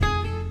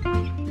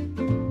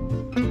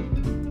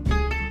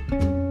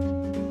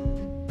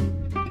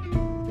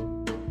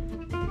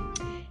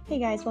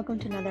guys, welcome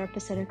to another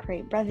episode of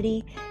Create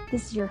Brevity.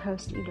 This is your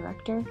host,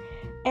 E-Director,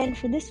 and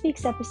for this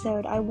week's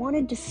episode, I want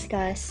to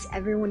discuss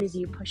Everyone Is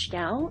You Pushed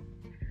Out.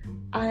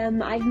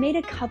 I've made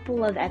a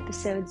couple of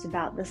episodes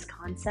about this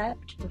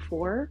concept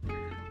before,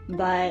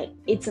 but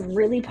it's a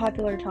really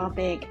popular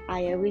topic.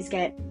 I always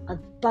get a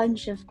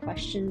bunch of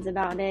questions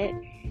about it,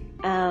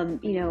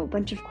 a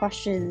bunch of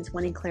questions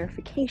wanting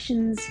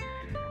clarifications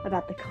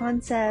about the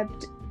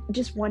concept,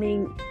 just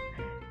wanting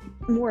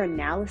more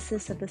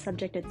analysis of the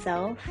subject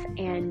itself,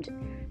 and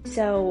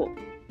so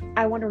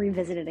I want to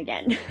revisit it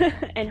again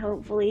and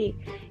hopefully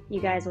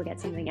you guys will get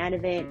something out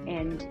of it,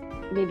 and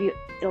maybe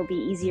it'll be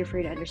easier for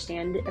you to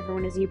understand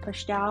Everyone Is You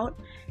Pushed Out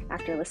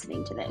after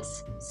listening to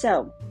this.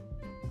 So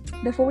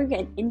before we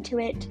get into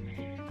it,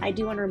 I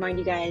do want to remind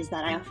you guys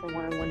that I offer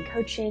one-on-one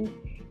coaching,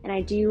 and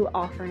I do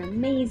offer an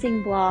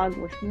amazing blog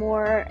with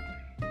more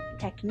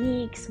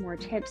techniques, more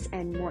tips,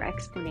 and more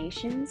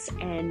explanations,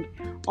 and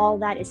all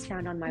that is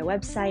found on my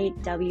website,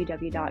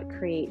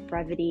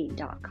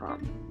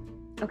 www.createbrevity.com.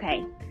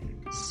 Okay,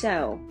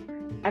 so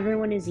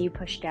Everyone Is You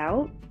Pushed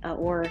Out,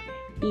 or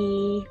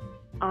EIYPO,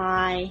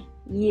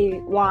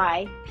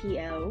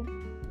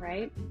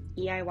 right?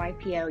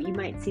 EIYPO. You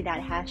might see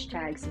that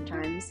hashtag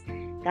sometimes.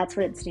 That's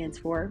what it stands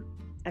for.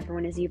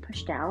 Everyone Is You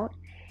Pushed Out.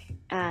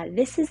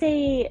 This is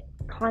a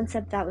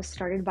concept that was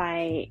started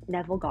by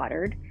Neville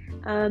Goddard.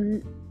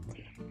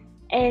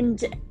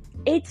 And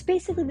it's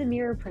basically the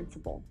mirror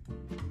principle.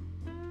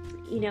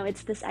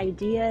 It's this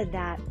idea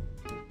that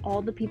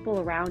all the people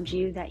around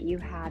you that you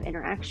have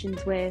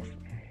interactions with,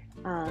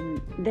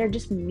 they're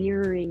just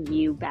mirroring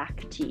you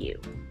back to you,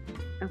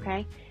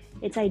 okay?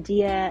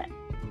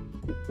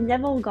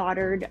 Neville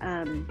Goddard,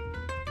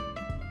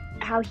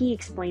 how he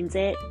explains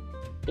it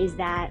is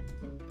that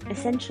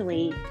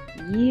essentially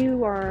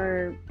you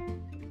are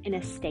in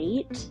a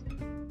state,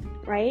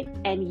 right?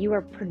 And you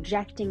are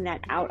projecting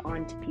that out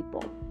onto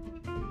people.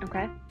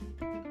 Okay.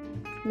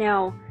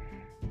 Now,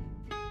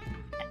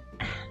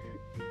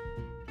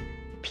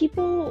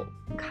 people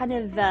kind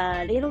of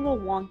they get a little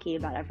wonky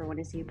about Everyone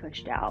Is You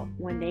Pushed Out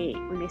when they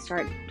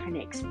start trying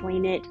to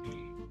explain it,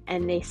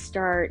 and they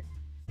start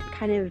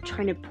kind of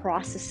trying to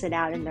process it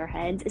out in their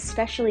heads,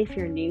 especially if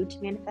you're new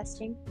to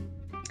manifesting.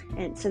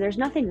 And so there's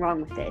nothing wrong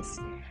with this,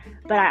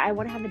 but I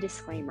want to have a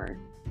disclaimer.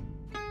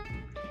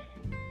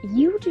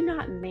 You do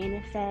not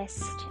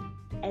manifest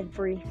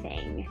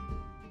everything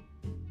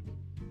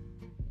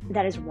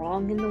that is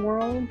wrong in the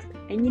world,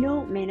 and you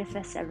don't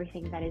manifest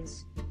everything that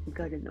is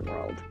good in the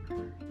world.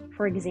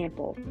 For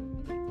example,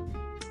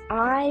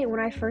 when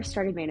I first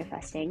started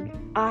manifesting,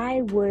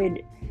 I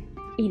would,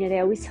 they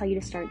always tell you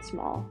to start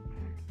small.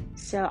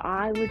 So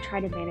I would try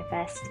to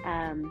manifest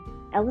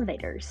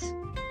elevators.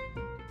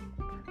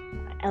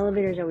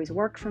 Elevators always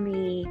work for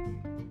me.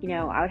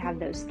 I would have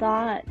those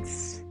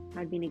thoughts.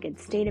 I'd be in a good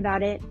state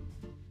about it.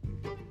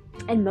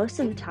 And most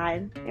of the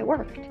time, it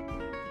worked.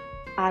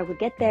 I would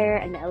get there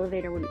and the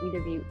elevator would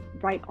either be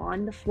right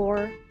on the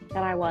floor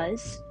that I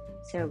was,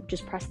 so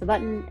just press the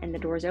button and the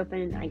doors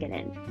open, I get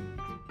in.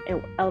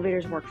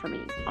 Elevators work for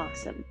me,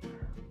 awesome.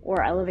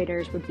 Or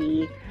elevators would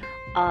be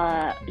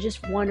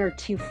just 1 or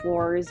 2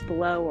 floors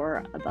below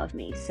or above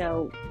me,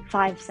 so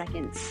 5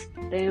 seconds,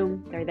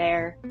 boom, they're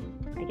there,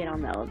 I get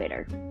on the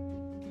elevator.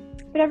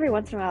 But every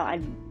once in a while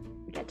I'd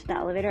get to the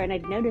elevator and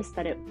I'd notice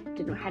that it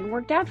hadn't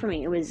worked out for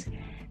me. It was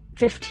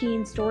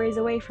 15 stories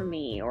away from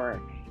me, or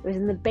it was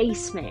in the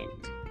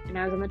basement and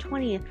I was on the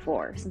 20th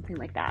floor, something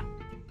like that.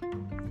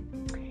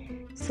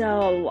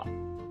 So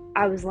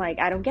I was like,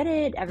 I don't get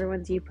it.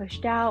 Everyone's you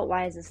pushed out.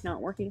 Why is this not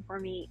working for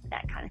me?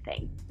 That kind of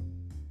thing.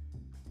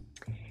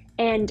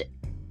 And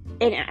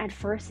at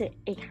first it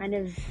kind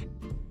of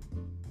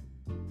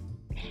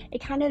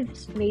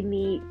made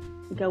me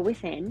go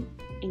within.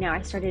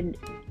 I started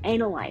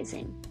doing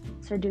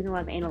a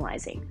lot of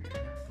analyzing.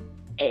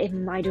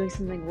 Am I doing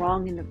something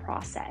wrong in the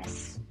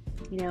process?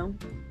 I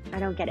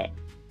don't get it.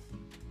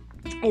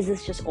 Is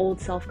this just old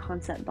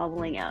self-concept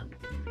bubbling up,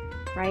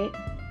 right?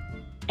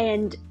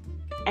 And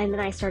then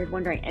I started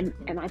wondering,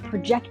 am I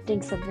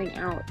projecting something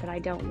out that I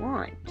don't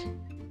want?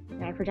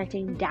 Am I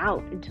projecting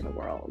doubt into the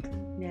world?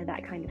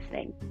 That kind of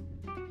thing.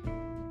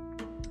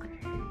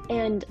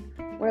 And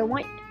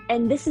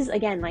this is,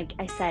 again, like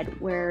I said,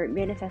 where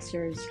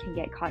manifestors can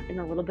get caught in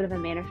a little bit of a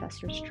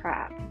manifestor's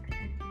trap.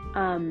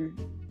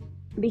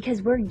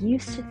 Because we're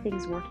used to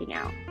things working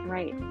out,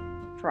 right?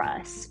 For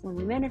us, when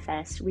we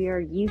manifest, we are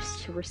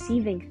used to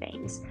receiving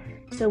things.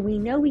 So we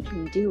know we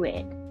can do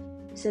it.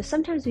 So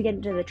sometimes we get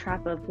into the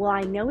trap of, well,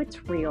 I know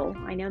it's real.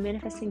 I know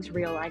manifesting's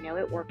real. I know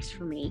it works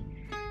for me.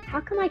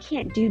 How come I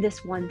can't do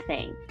this one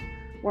thing?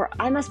 Or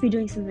I must be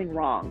doing something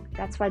wrong.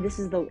 That's why this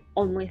is the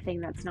only thing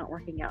that's not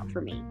working out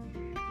for me.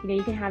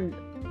 You can have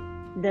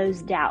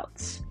those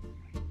doubts.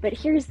 But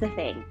here's the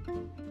thing.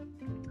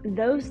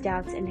 Those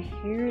doubts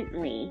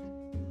inherently,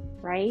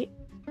 right?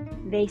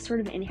 They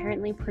sort of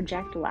inherently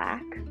project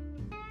lack,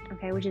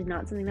 okay, which is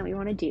not something that we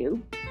want to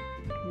do.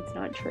 It's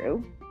not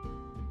true.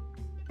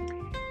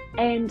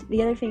 And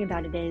the other thing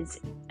about it is,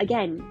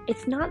 again,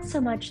 it's not so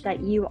much that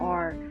you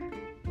are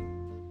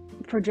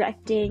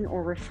projecting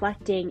or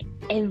reflecting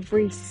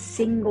every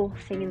single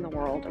thing in the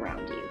world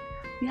around you.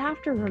 You have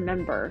to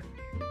remember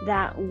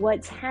that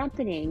what's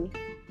happening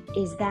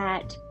is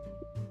that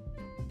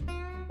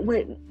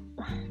what's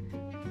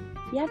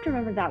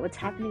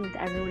happening with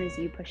everyone as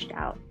you pushed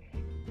out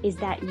is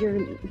that you're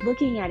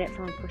looking at it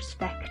from a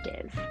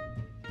perspective,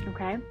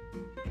 okay?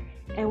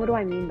 And what do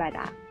I mean by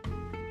that?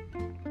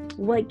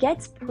 What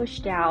gets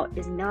pushed out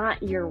is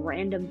not your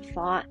random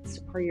thoughts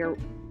or your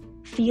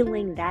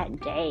feeling that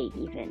day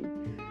even.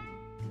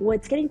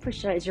 What's getting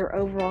pushed out is your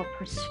overall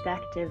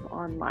perspective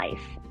on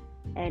life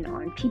and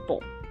on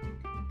people,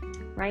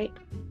 right?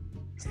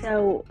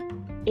 So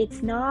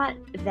it's not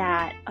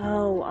that,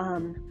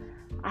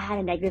 I had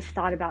a negative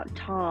thought about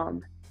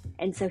Tom,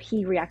 and so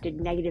he reacted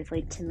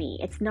negatively to me.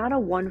 It's not a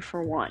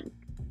 1-for-1,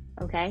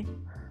 okay?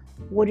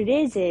 What it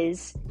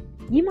is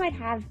you might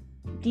have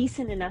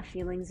decent enough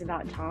feelings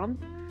about Tom,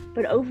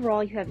 but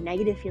overall you have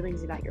negative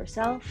feelings about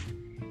yourself.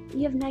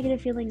 You have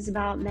negative feelings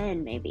about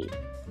men, maybe,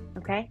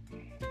 okay?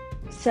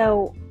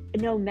 So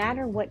no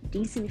matter what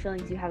decent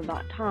feelings you have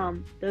about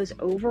Tom, those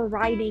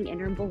overriding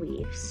inner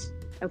beliefs,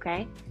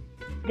 okay,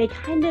 they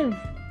kind of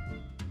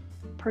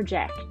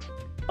project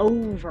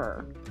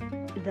over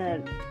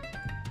the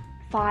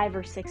 5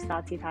 or 6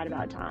 thoughts you've had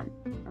about Tom,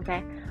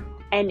 okay?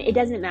 And it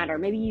doesn't matter.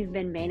 Maybe you've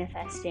been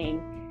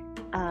manifesting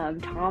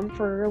Tom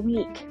for a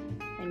week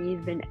and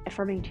you've been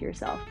affirming to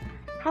yourself.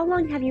 How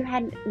long have you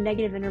had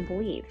negative inner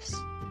beliefs,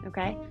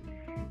 okay?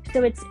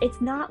 So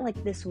it's not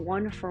like this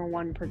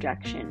 1-for-1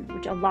 projection,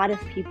 which a lot of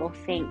people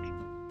think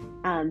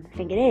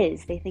it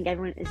is. They think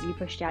everyone, as you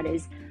pushed out,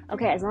 is,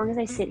 okay, as long as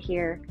I sit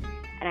here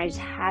and I just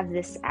have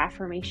this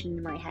affirmation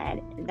in my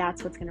head,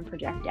 that's what's going to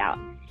project out.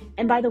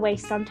 And by the way,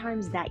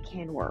 sometimes that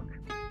can work.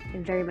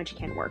 It very much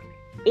can work.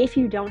 If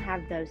you don't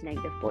have those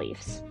negative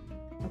beliefs,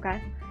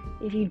 okay?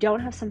 If you don't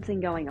have something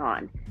going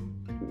on,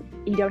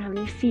 you don't have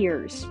any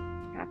fears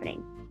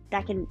happening,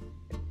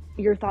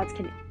 your thoughts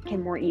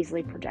can more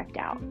easily project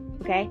out,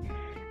 okay?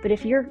 But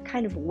if you're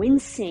kind of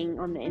wincing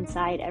on the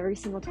inside every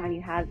single time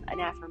you have an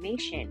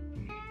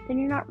affirmation, then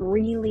you're not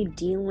really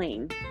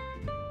dealing,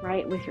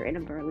 right, with your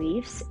inner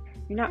beliefs.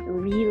 You're not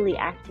really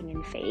acting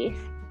in faith,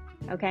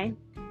 okay?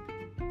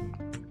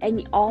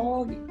 And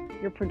all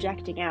you're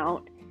projecting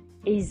out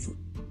is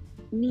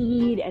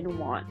need and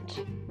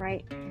want,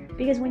 right?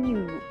 Because when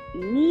you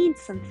need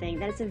something,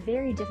 that is a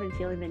very different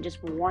feeling than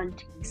just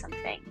wanting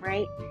something,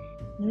 right?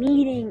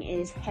 Needing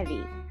is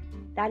heavy.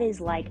 That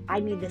is like, I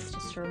need this to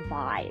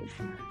survive.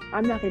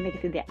 I'm not going to make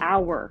it through the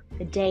hour,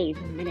 the day,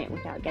 the minute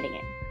without getting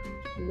it.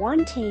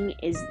 Wanting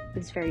is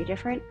very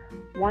different.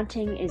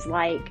 Wanting is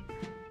like,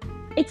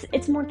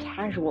 it's more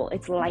casual,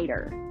 it's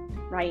lighter,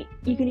 right?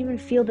 You can even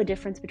feel the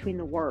difference between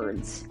the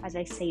words as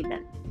I say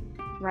them,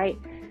 right?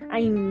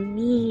 I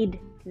need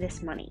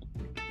this money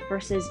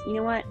versus, you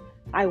know what?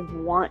 I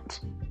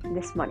want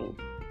this money,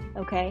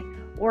 okay?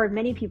 Or in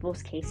many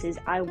people's cases,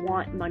 I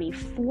want money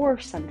for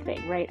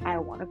something, right? I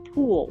want a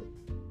pool,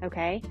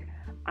 okay?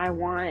 I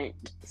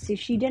want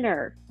sushi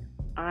dinner.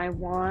 I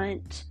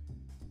want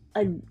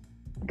a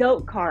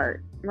goat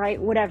cart, right?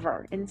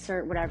 Whatever,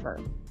 insert whatever.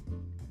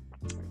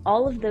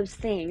 All of those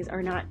things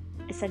are not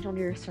essential to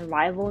your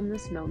survival in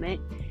this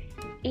moment.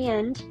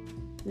 And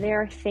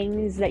there are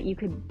things that you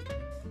could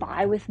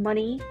buy with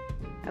money,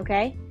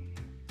 okay?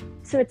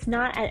 So it's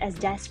not as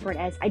desperate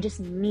as I just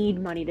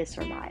need money to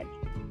survive,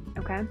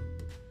 okay?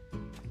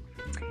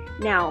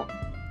 Now,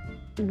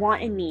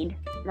 want and need,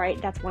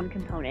 right? That's one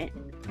component,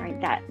 right?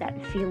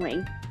 That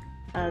feeling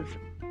of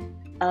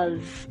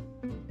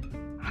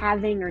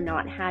having or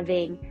not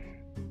having,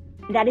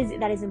 that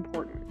is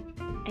important.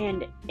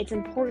 And it's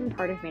an important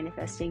part of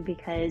manifesting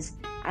because,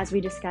 as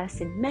we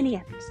discussed in many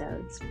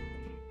episodes,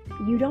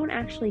 you don't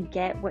actually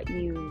get what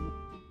you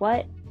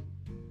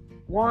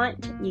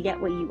want, you get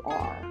what you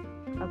are,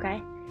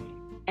 okay?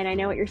 And I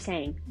know what you're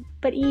saying,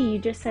 but you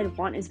just said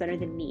want is better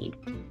than need.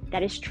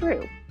 That is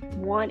true.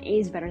 Want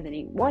is better than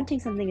need. Wanting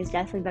something is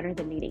definitely better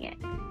than needing it.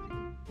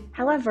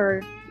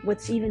 However,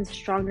 what's even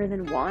stronger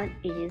than want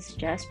is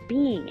just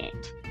being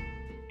it.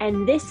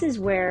 And this is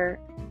where,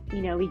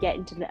 we get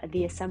into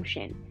the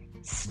assumption.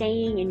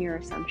 Staying in your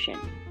assumption,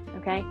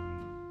 okay?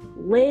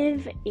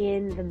 Live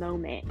in the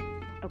moment,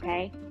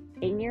 okay?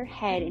 In your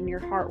head, in your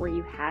heart, where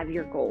you have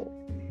your goal.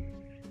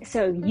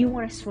 So you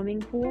want a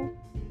swimming pool?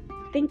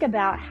 Think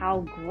about how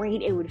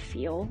great it would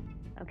feel,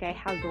 okay?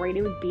 How great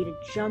it would be to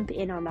jump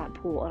in on that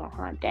pool on a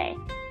hot day,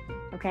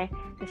 okay?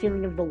 The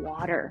feeling of the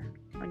water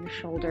on your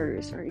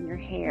shoulders or in your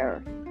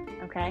hair,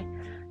 okay?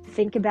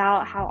 Think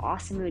about how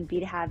awesome it would be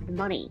to have the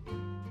money,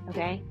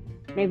 okay?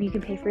 Maybe you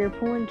can pay for your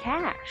pool in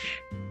cash,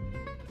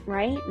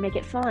 right? Make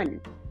it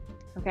fun,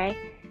 okay?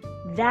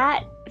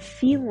 That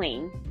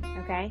feeling,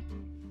 okay?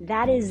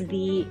 That is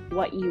the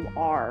what you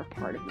are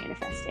part of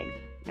manifesting,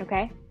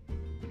 okay?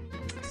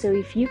 So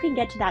if you can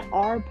get to that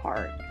are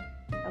part,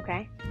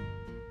 okay?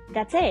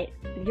 That's it.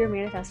 Your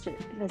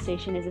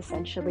manifestation is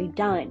essentially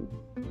done,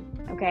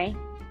 okay?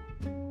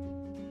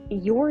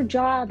 Your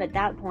job at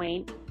that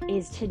point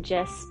is to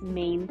just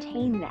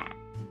maintain that.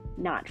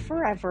 Not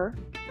forever,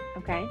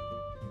 okay?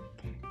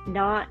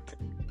 not,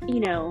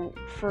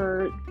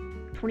 for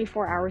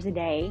 24 hours a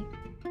day,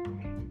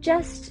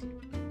 just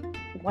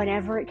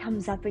whenever it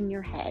comes up in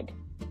your head,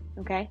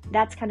 okay?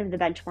 That's kind of the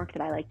benchmark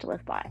that I like to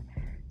live by.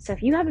 So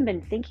if you haven't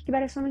been thinking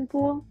about a swimming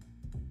pool,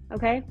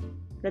 okay,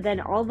 but then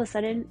all of a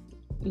sudden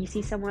you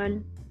see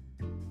someone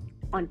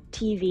on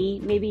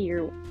TV, maybe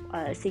you're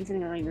seeing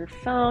something on your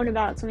phone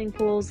about swimming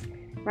pools,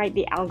 right?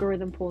 The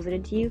algorithm pulls it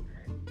into you.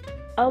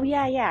 Oh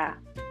yeah,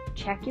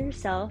 check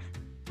yourself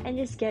and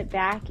just get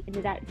back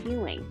into that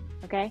feeling,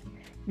 okay?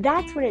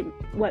 That's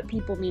what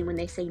people mean when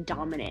they say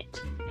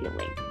dominant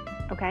feeling,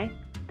 okay?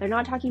 They're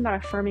not talking about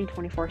affirming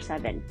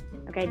 24/7,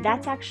 okay?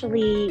 That's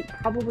actually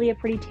probably a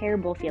pretty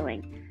terrible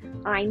feeling.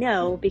 I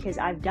know, because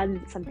I've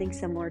done something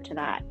similar to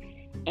that,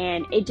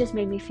 and it just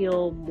made me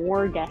feel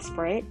more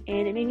desperate,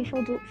 and it made me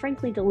feel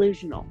frankly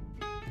delusional,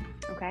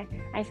 okay?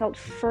 I felt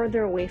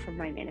further away from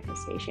my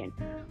manifestation,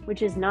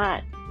 which is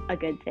not a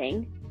good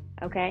thing,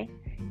 okay?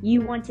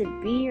 You want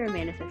to be your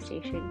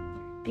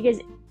manifestation,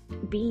 because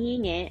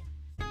being it,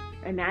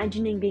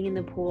 imagining being in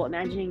the pool,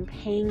 imagining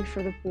paying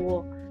for the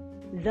pool,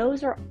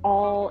 those are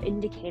all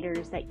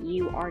indicators that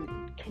you are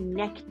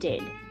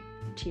connected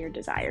to your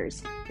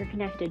desires. You're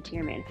connected to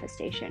your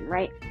manifestation,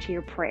 right? To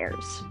your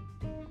prayers.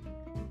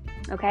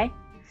 Okay?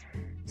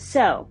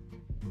 So,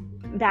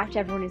 back to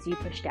everyone as you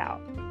pushed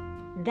out.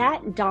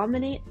 That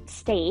dominant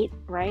state,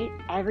 right?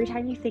 Every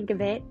time you think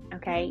of it,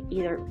 okay,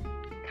 either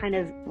kind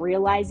of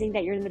realizing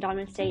that you're in the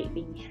dominant state,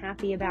 being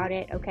happy about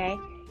it, okay?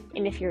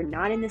 And if you're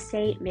not in the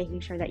state, making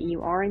sure that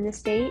you are in the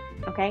state,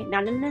 okay?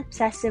 Not in an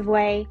obsessive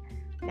way,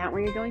 not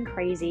where you're going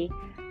crazy,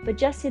 but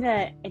just in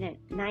a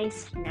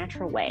nice,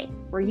 natural way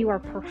where you are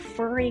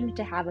preferring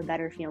to have a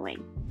better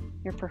feeling.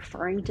 You're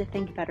preferring to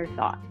think better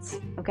thoughts,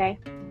 okay?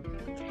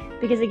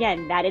 Because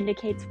again, that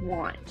indicates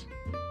want.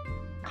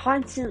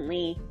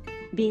 Constantly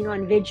being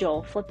on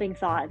vigil, flipping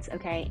thoughts,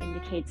 okay,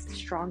 indicates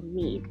strong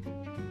need,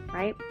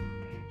 right?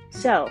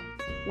 So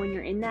when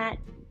you're in that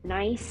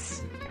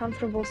nice,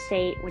 comfortable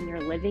state, when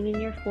you're living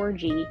in your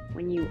 4G,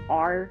 when you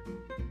are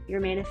your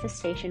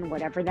manifestation,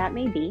 whatever that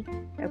may be,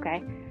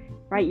 okay,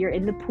 right? You're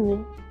in the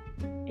pool,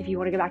 if you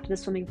want to go back to the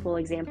swimming pool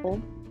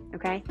example,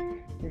 okay?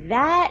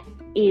 That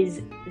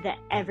is the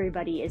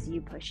everybody is you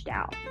pushed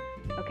out,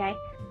 okay?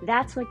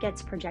 That's what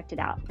gets projected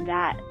out,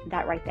 that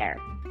right there,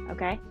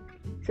 okay?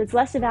 So it's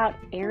less about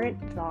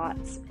errant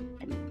thoughts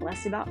and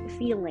less about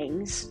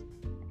feelings,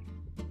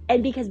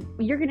 and because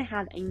you're going to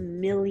have a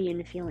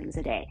million feelings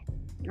a day,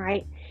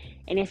 right?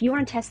 And if you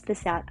want to test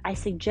this out, I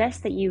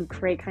suggest that you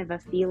create kind of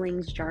a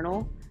feelings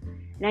journal.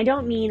 And I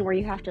don't mean where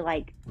you have to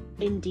like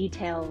in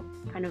detail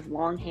kind of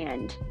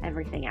longhand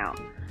everything out.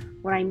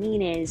 What I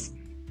mean is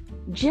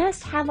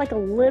just have like a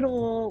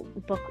little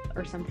book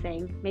or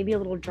something, maybe a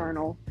little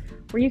journal,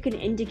 where you can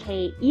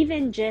indicate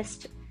even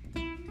just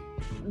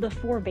the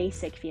 4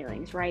 basic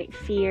feelings, right?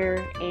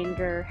 Fear,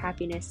 anger,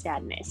 happiness,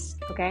 sadness,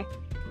 okay?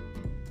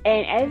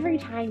 And every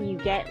time you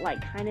get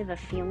like kind of a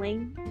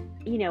feeling,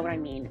 you know what I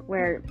mean,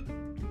 where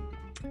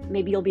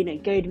maybe you'll be in a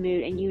good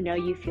mood and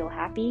you feel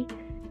happy,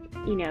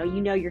 you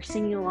know you're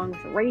singing along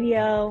with the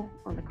radio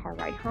on the car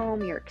ride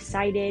home, you're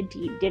excited to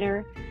eat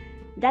dinner.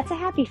 That's a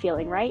happy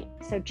feeling, right?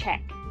 So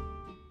check,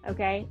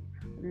 okay?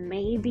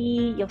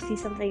 Maybe you'll see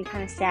something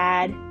kind of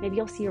sad. Maybe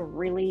you'll see a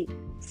really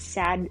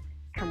sad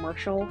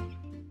commercial.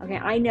 Okay,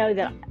 I know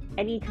that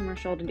any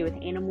commercial to do with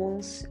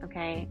animals,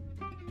 okay,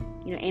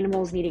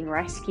 animals needing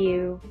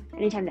rescue,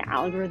 anytime the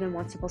algorithm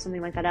wants to pull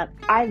something like that up,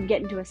 I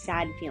get into a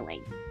sad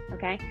feeling,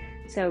 okay?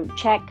 So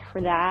check for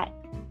that,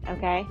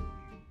 okay?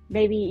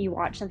 Maybe you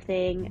watch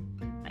something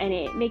and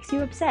it makes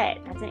you upset.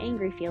 That's an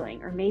angry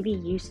feeling. Or maybe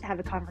you have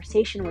a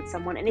conversation with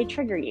someone and they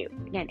trigger you.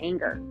 Again,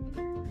 anger.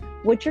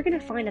 What you're going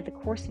to find at the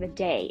course of a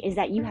day is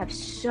that you have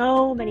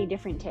so many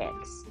different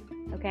ticks,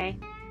 okay?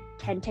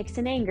 10 ticks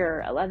in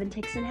anger, 11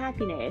 ticks in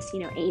happiness,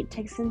 8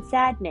 ticks in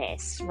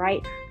sadness,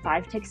 right?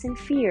 5 ticks in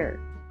fear,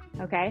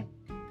 okay?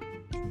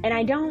 And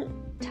I don't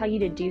tell you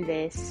to do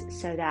this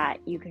so that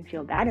you can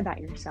feel bad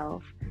about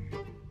yourself.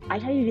 I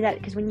tell you to do that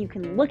because when you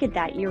can look at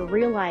that, you're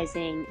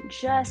realizing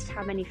just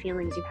how many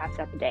feelings you have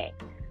throughout the day.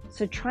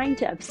 So trying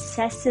to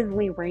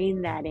obsessively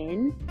rein that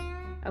in,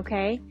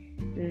 okay,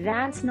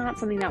 that's not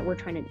something that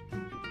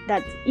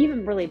that's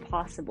even really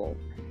possible.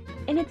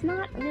 And it's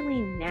not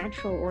really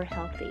natural or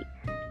healthy.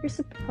 You're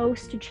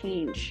supposed to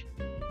change,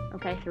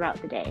 okay,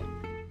 throughout the day.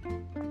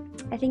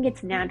 I think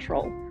it's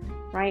natural,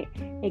 right?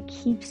 It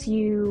keeps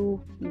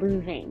you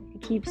moving.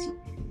 It keeps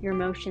your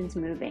emotions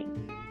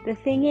moving. The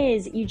thing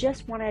is, you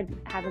just want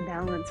to have a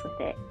balance with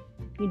it.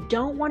 You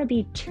don't want to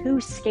be too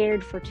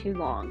scared for too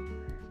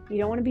long. You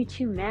don't want to be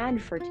too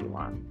mad for too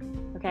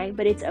long, okay?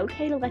 But it's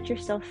okay to let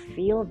yourself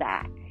feel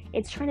that.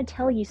 It's trying to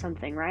tell you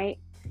something, right?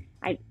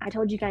 I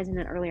told you guys in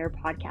an earlier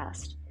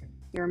podcast,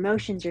 your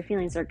emotions, your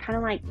feelings are kind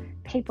of like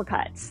paper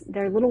cuts.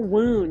 They're little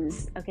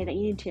wounds, okay, that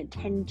you need to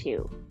attend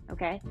to,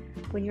 okay?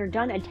 When you're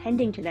done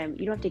attending to them,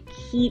 you don't have to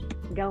keep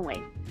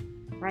going,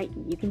 right?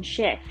 You can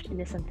shift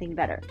into something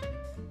better.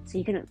 So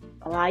you can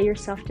allow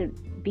yourself to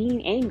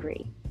be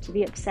angry, to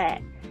be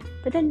upset,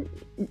 but then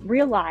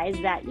realize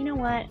that,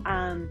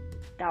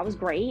 that was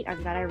great.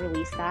 I'm glad I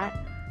released that.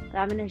 But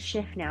I'm going to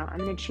shift now. I'm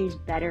going to choose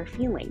better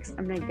feelings.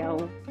 I'm going to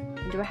go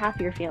into a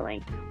happier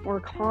feeling or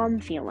a calm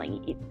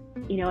feeling,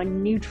 a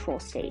neutral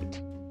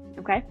state.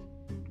 Okay?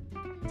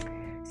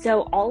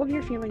 So all of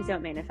your feelings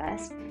don't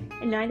manifest,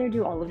 and neither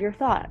do all of your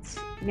thoughts.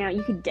 Now,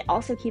 you could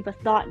also keep a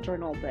thought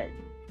journal, but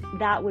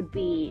that would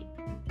be,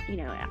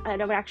 that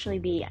would actually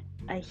be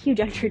a huge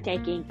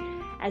undertaking,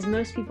 as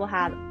most people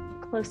have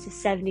close to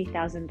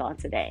 70,000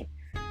 thoughts a day.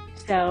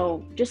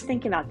 So just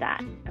think about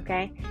that,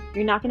 okay?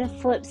 You're not going to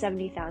flip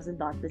 70,000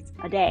 thoughts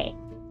a day,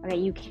 okay?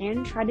 You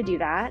can try to do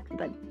that,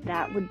 but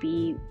that would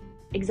be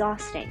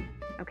exhausting,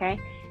 okay?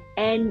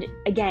 And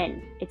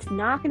again, it's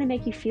not going to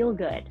make you feel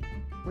good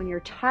when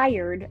you're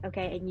tired,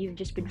 okay, and you've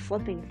just been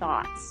flipping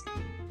thoughts,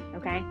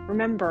 okay?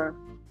 Remember,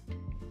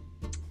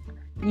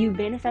 you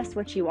manifest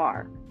what you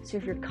are. So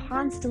if you're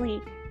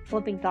constantly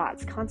flipping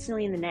thoughts,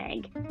 constantly in the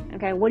neg,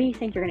 okay, what do you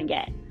think you're going to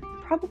get?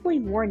 Probably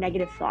more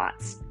negative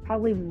thoughts,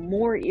 probably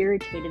more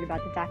irritated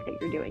about the fact that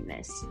you're doing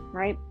this,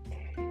 right?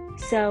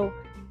 So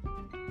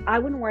I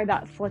wouldn't worry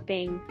about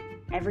flipping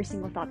every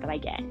single thought that I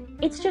get.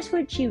 It's just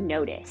what you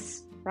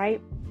notice,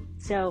 right?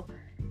 So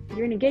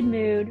you're in a good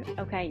mood,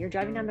 okay, you're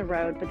driving down the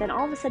road, but then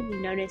all of a sudden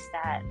you notice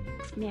that,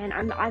 man,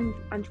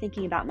 I'm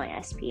thinking about my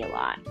SP a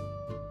lot.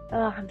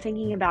 I'm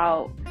thinking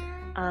about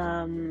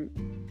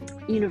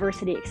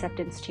university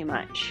acceptance too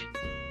much,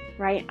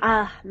 right?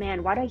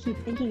 Man, why do I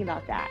keep thinking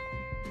about that?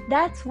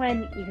 That's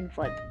when you can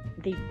flip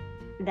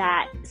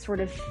that sort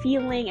of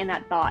feeling and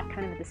that thought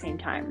kind of at the same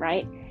time,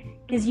 right?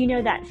 Because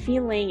that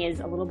feeling is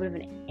a little bit of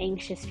an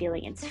anxious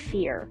feeling. It's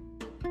fear,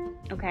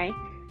 okay?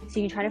 So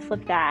you can try to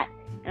flip that.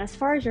 And as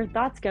far as your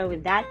thoughts go,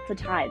 that's the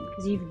time,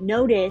 because you've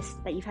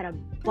noticed that you've had a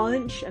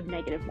bunch of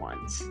negative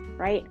ones,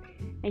 right?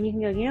 And you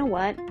can go, you know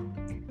what?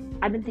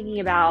 I've been thinking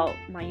about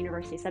my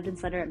university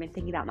acceptance letter. I've been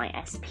thinking about my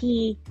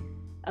SP,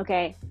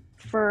 okay,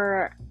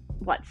 for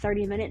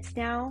 30 minutes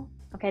now?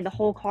 Okay, the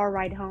whole car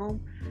ride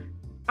home.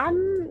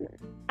 I'm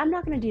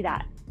not going to do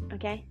that,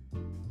 okay?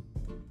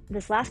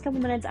 This last couple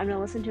minutes, I'm going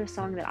to listen to a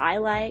song that I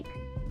like.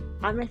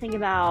 I'm going to think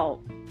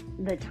about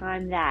the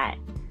time that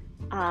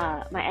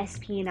my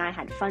SP and I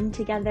had fun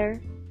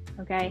together,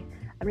 okay?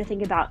 I'm going to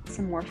think about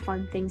some more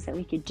fun things that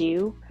we could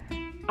do.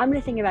 I'm going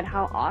to think about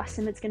how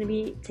awesome it's going to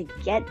be to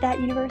get that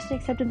university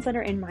acceptance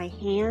letter in my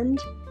hand,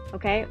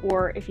 okay?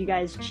 Or if you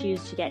guys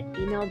choose to get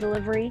email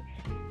delivery,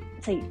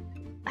 to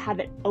have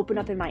it open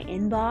up in my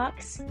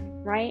inbox,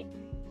 right?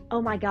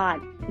 Oh my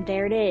God,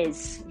 there it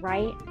is,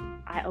 right?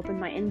 I opened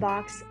my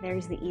inbox,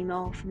 there's the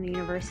email from the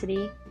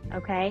university,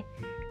 okay?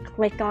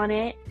 Click on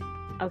it,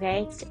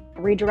 okay? It's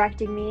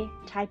redirecting me,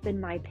 type in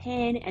my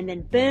PIN, and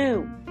then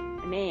boom,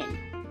 I'm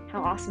in.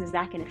 How awesome is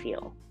that going to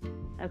feel,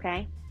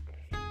 okay?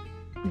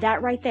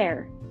 That right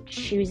there,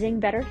 choosing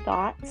better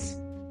thoughts,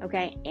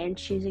 okay, and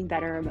choosing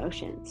better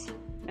emotions,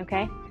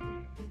 okay?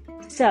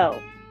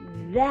 So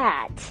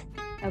that,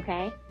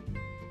 okay,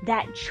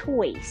 that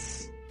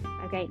choice,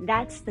 okay,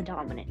 that's the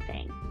dominant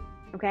thing,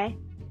 okay?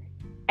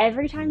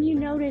 Every time you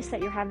notice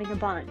that you're having a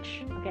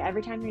bunch, okay,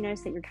 every time you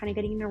notice that you're kind of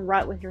getting in a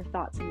rut with your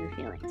thoughts and your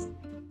feelings,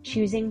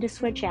 choosing to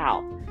switch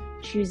out,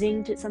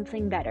 choosing to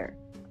something better,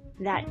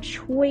 that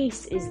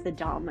choice is the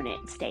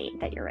dominant state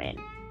that you're in,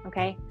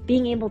 okay?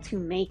 Being able to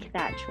make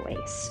that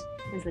choice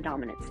is the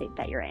dominant state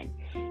that you're in.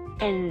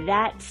 And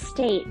that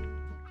state,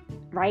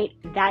 right,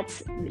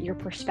 that's your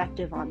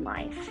perspective on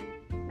life,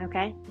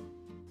 okay?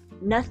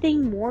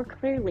 Nothing more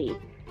clearly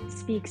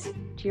speaks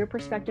to your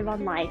perspective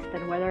on life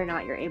than whether or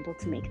not you're able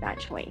to make that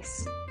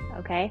choice,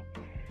 okay?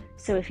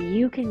 So if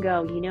you can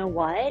go, you know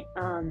what,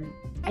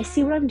 I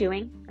see what I'm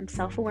doing, I'm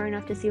self-aware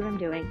enough to see what I'm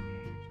doing,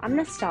 I'm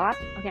going to stop,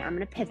 okay, I'm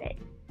going to pivot,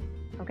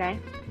 okay?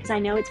 Because I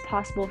know it's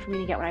possible for me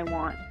to get what I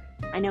want.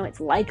 I know it's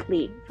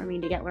likely for me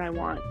to get what I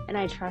want, and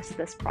I trust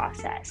this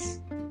process,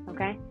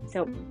 okay?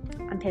 So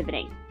I'm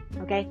pivoting,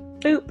 okay?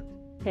 Boop,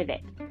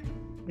 pivot.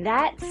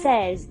 That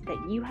says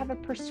that you have a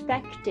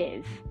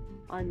perspective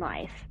on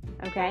life,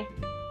 okay?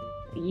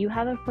 You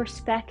have a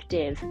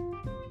perspective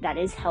that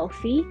is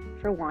healthy,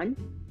 for one,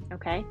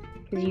 okay?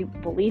 Because you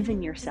believe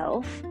in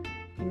yourself,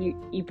 and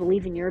you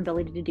believe in your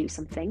ability to do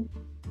something,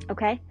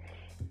 okay?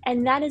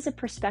 And that is a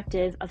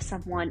perspective of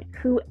someone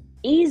who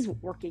is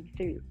working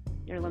through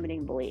their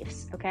limiting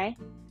beliefs, okay?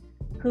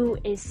 Who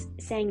is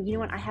saying, you know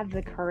what, I have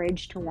the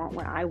courage to want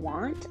what I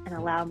want and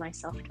allow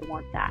myself to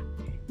want that.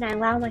 And I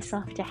allow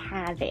myself to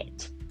have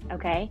it,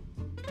 okay?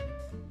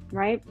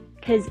 Right?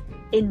 Because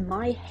in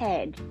my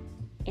head,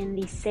 in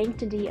the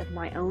sanctity of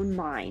my own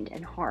mind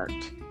and heart,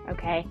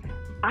 okay,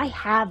 I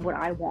have what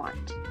I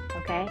want,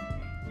 okay?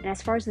 And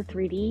as far as the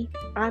 3D,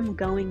 I'm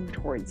going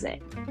towards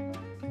it,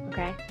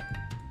 okay?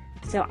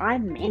 So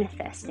I'm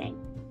manifesting,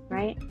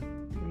 right?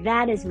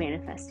 That is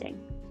manifesting,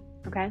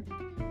 okay?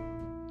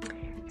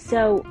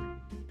 So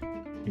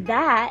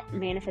that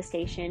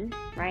manifestation,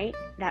 right,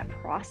 that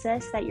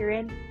process that you're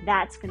in,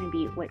 that's going to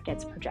be what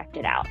gets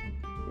projected out.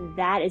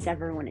 That is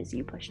everyone as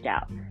you pushed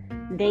out.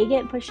 They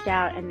get pushed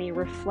out and they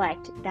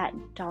reflect that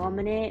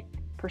dominant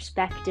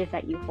perspective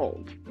that you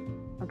hold,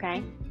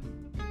 okay?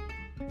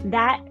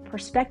 that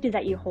perspective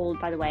that you hold,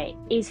 by the way,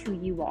 is who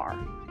you are,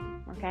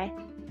 okay?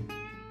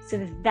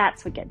 So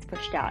that's what gets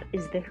pushed out,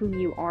 is the who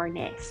you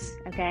are-ness,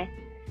 okay?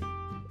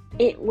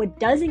 What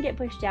doesn't get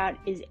pushed out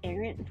is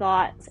errant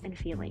thoughts and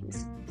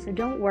feelings. So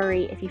don't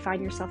worry if you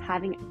find yourself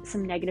having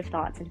some negative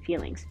thoughts and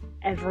feelings.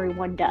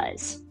 Everyone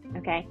does,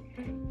 okay?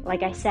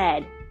 Like I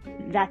said,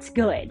 that's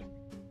good.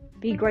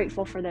 Be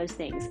grateful for those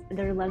things.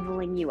 They're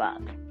leveling you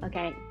up,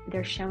 okay?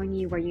 They're showing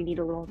you where you need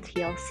a little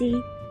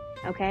TLC,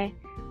 okay?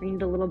 Or you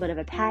need a little bit of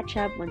a patch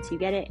up. Once you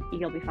get it,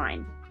 you'll be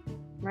fine,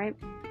 right?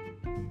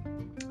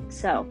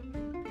 So,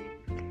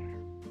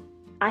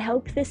 I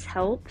hope this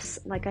helps.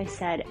 Like I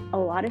said, a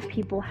lot of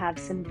people have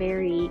some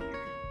very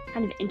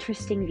kind of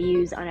interesting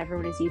views on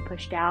everyone as you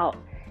pushed out.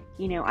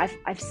 You know,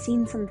 I've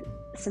seen some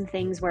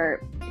things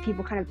where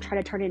people kind of try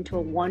to turn it into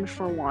a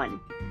 1-for-1,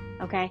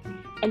 okay?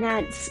 And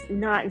that's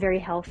not very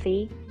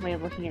healthy way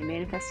of looking at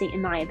manifesting,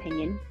 in my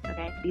opinion,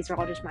 okay? These are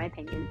all just my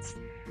opinions.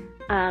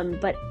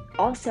 But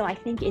also, I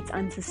think it's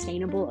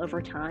unsustainable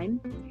over time.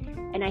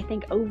 And I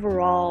think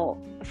overall,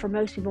 for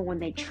most people, when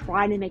they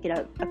try to make it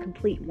a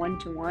complete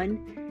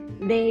 1-to-1,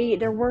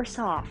 they're worse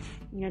off.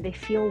 You know, they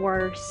feel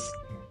worse.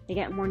 They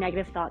get more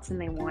negative thoughts than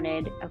they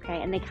wanted,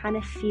 okay? And they kind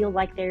of feel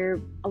like they're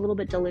a little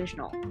bit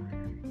delusional.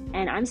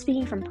 And I'm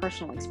speaking from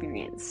personal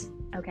experience,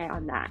 okay,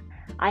 on that.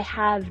 I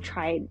have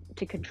tried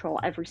to control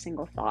every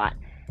single thought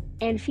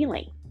and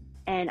feeling.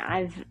 And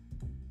I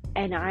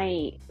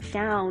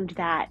found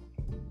that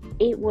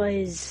it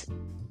was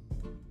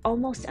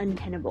almost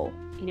untenable.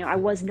 You know, I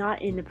was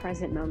not in the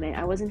present moment.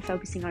 I wasn't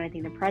focusing on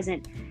anything in the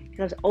present because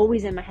I was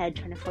always in my head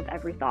trying to flip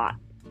every thought,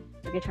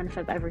 okay, trying to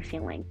flip every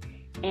feeling.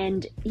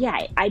 And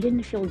yeah, I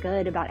didn't feel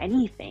good about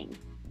anything,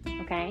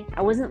 okay?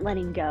 I wasn't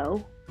letting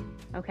go,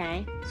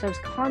 okay? So I was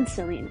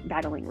constantly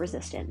battling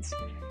resistance.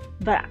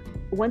 But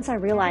once I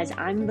realized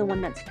I'm the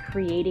one that's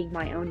creating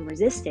my own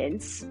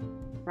resistance,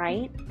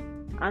 right?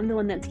 I'm the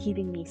one that's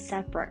keeping me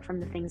separate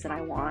from the things that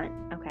I want,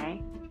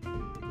 okay?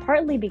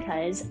 Partly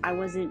because I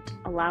wasn't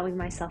allowing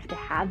myself to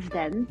have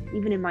them,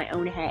 even in my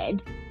own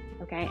head,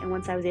 okay? And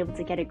once I was able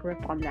to get a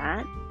grip on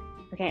that,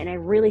 okay, and I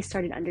really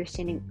started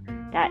understanding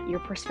that your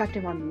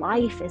perspective on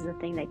life is the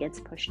thing that gets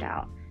pushed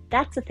out.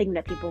 That's the thing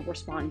that people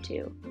respond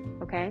to,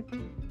 okay?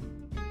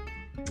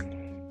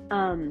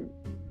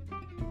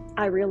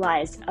 I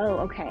realized, oh,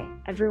 okay,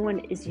 everyone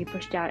is you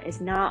pushed out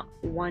is not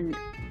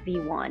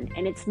 1v1.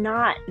 And it's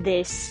not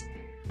this,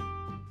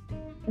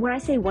 when I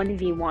say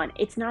 1v1,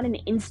 it's not an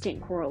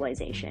instant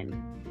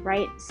correlation,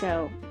 right?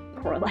 So,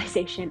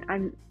 correlation,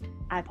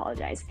 I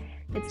apologize.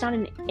 It's not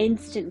an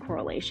instant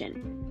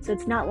correlation. So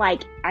it's not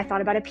like, I thought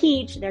about a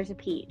peach, there's a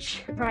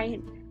peach, right?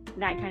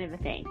 That kind of a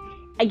thing.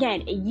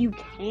 Again, you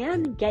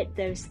can get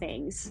those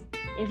things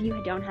if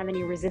you don't have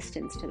any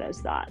resistance to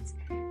those thoughts.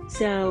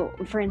 So,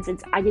 for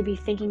instance, I could be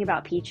thinking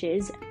about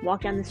peaches,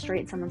 walk down the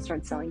street, someone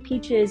starts selling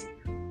peaches.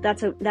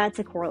 That's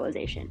a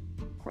correlation.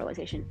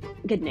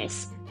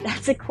 Goodness.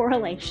 That's a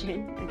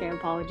correlation. Okay,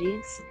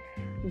 apologies.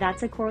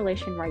 That's a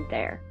correlation right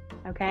there.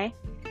 Okay?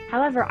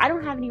 However, I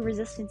don't have any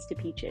resistance to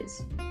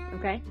peaches.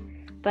 Okay?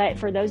 But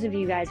for those of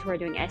you guys who are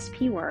doing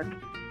SP work,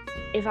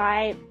 if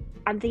I'm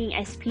thinking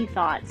SP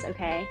thoughts,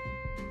 okay?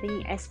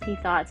 Thinking SP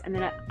thoughts, and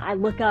then I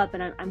look up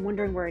and I'm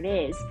wondering where it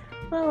is.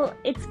 Well,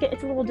 it's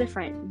a little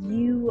different.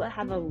 You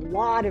have a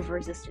lot of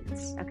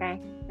resistance,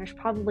 okay? There's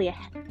probably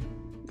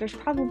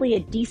a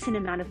decent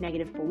amount of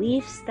negative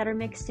beliefs that are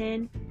mixed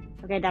in,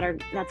 okay?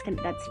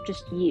 That's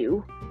just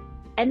you.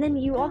 And then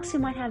you also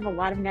might have a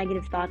lot of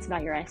negative thoughts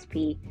about your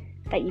SP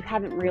that you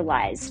haven't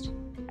realized,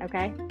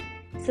 okay?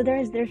 So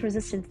there's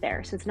resistance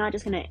there. So it's not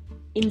just going to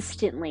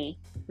instantly,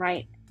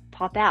 right,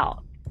 pop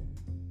out.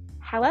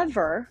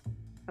 However,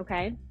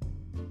 okay,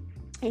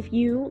 if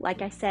you,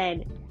 like I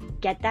said,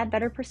 get that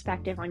better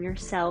perspective on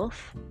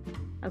yourself,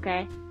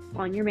 okay,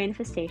 on your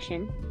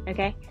manifestation,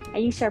 okay,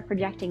 and you start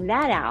projecting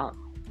that out,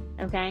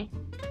 okay,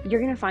 you're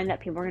going to find that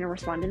people are going to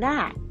respond to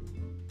that,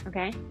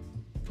 okay?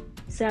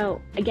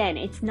 So, again,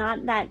 it's not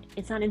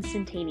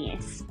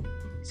instantaneous.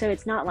 So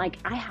it's not like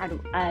I had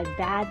a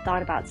bad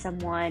thought about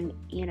someone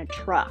in a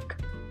truck,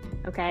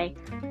 okay?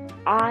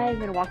 I'm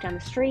going to walk down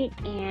the street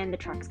and the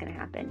truck's going to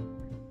happen.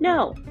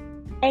 No,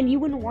 and you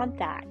wouldn't want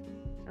that,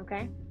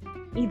 okay,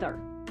 either.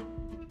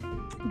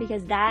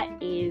 Because that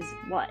is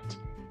what?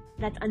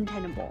 That's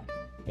untenable.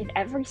 If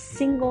every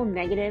single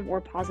negative or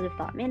positive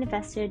thought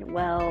manifested,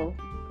 well,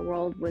 the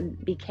world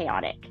would be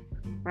chaotic,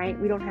 right?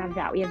 We don't have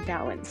that. We have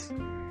balance.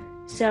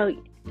 So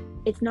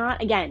it's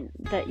not, again,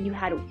 that you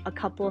had a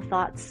couple of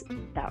thoughts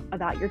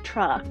about your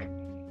truck.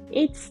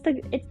 It's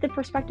the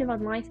perspective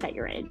on life that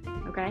you're in,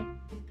 okay?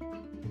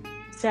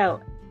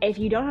 So if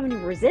you don't have any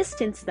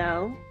resistance,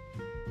 though,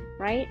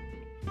 right?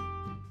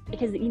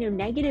 Because, you know,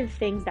 negative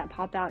things that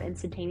pop out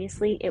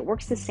instantaneously, it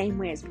works the same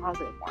way as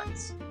positive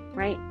ones,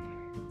 right?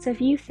 So if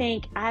you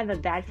think, I have a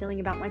bad feeling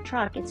about my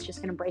truck, it's just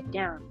going to break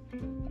down,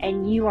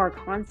 and you are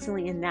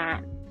constantly in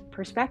that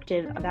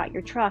perspective about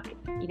your truck,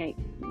 you know,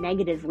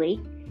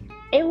 negatively,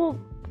 it will,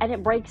 and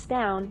it breaks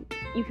down,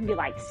 you can be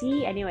like,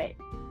 see, I knew it.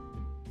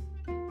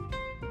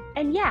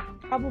 And yeah,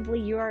 probably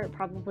you are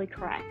probably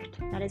correct.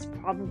 That is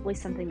probably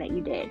something that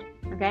you did,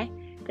 okay?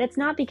 But it's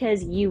not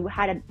because you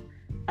had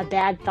a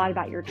bad thought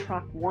about your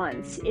truck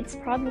once. It's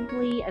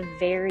probably a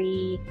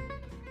very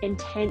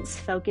intense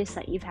focus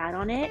that you've had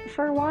on it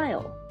for a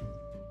while,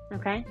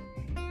 okay?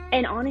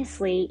 And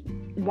honestly,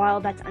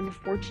 while that's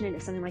unfortunate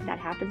if something like that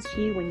happens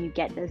to you when you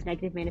get those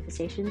negative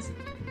manifestations,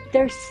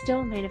 they're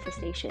still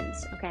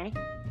manifestations, okay?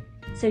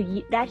 So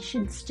that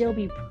should still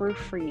be proof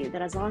for you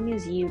that as long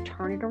as you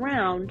turn it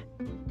around,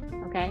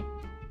 okay,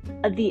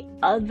 the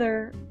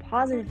other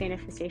positive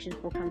manifestations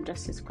will come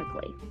just as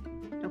quickly,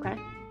 okay?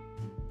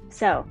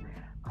 So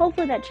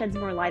hopefully that sheds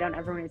more light on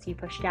everyone as you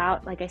pushed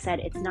out. Like I said,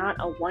 it's not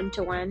a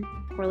one-to-one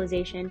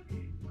correlation.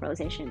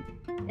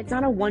 It's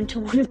not a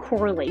one-to-one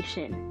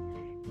correlation.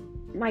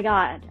 My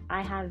God,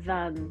 I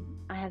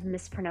have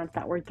mispronounced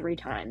that word 3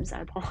 times.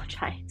 I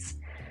apologize.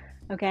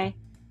 Okay?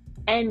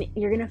 And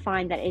you're going to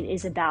find that it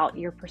is about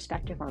your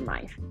perspective on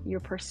life,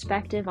 your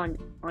perspective on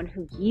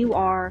who you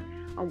are,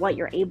 on what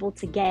you're able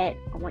to get,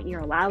 on what you're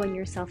allowing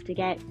yourself to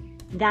get.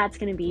 That's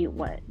going to be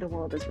what the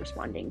world is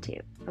responding to,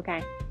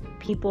 okay?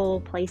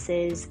 People,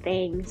 places,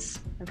 things,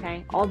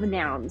 okay? All the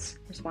nouns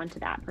respond to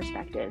that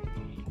perspective.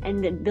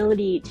 And the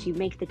ability to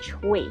make the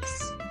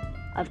choice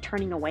of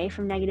turning away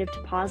from negative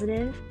to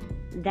positive,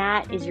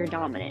 that is your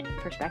dominant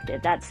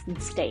perspective. That's the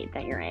state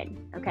that you're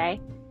in,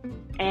 okay?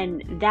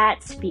 And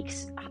that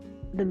speaks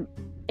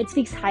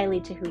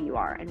highly to who you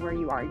are and where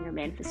you are in your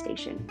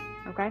manifestation,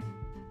 okay?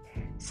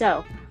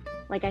 So,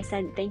 like I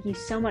said, thank you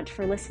so much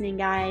for listening,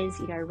 guys.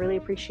 I really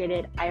appreciate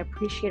it. I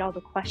appreciate all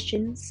the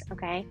questions,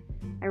 okay?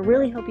 I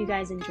really hope you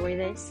guys enjoy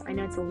this. I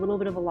know it's a little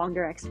bit of a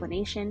longer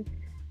explanation,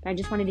 but I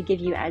just wanted to give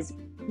you as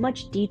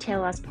much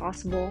detail as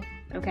possible,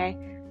 okay?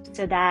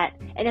 So that,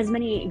 and as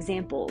many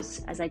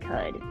examples as I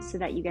could, so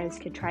that you guys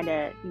could try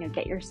to,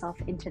 get yourself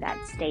into that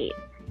state,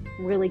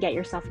 really get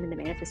yourself into the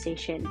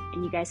manifestation,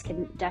 and you guys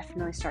can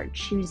definitely start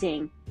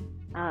choosing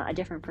a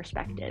different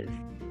perspective,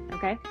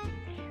 okay?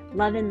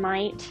 Love and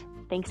light.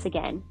 Thanks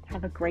again.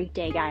 Have a great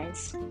day,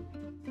 guys.